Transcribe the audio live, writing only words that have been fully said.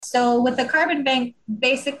So with the carbon bank,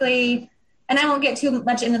 basically, and I won't get too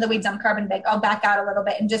much into the weeds on carbon bank. I'll back out a little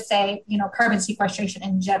bit and just say, carbon sequestration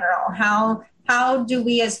in general. How do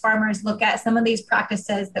we as farmers look at some of these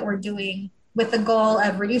practices that we're doing with the goal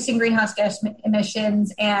of reducing greenhouse gas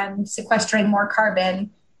emissions and sequestering more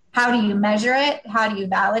carbon? How do you measure it? How do you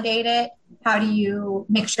validate it? How do you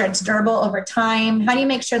make sure it's durable over time? How do you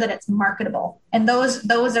make sure that it's marketable? And those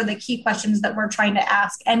are the key questions that we're trying to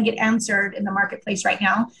ask and get answered in the marketplace right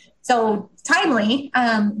now. So timely,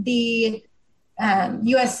 the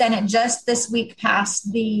U.S. Senate just this week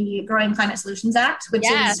passed the Growing Climate Solutions Act, which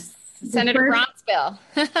is Senator Braun's bill.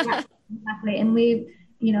 Yeah, exactly. And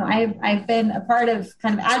I've been a part of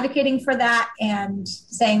kind of advocating for that and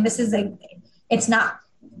saying it's not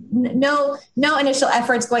no initial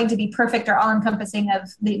effort's going to be perfect or all encompassing of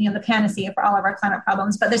the panacea for all of our climate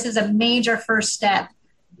problems, but this is a major first step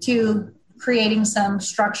to creating some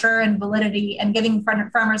structure and validity and giving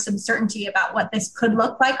farmers some certainty about what this could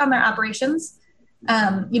look like on their operations.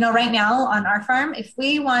 Right now on our farm, if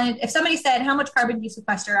somebody said, how much carbon do you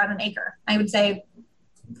sequester on an acre? I would say,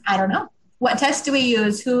 I don't know. What tests do we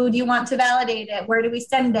use? Who do you want to validate it? Where do we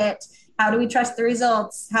send it? How do we trust the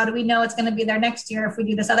results? How do we know it's going to be there next year if we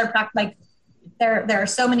do this other practice? Like there are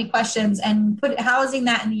so many questions, and housing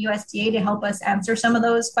that in the USDA to help us answer some of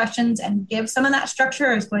those questions and give some of that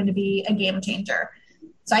structure is going to be a game changer.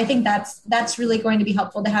 So I think that's really going to be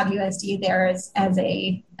helpful to have USDA there as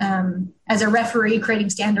a referee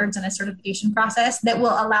creating standards and a certification process that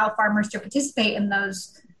will allow farmers to participate in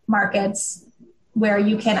those markets where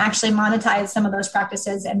you can actually monetize some of those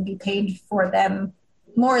practices and be paid for them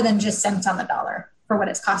more than just cents on the dollar for what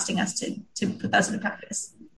it's costing us to put those into practice.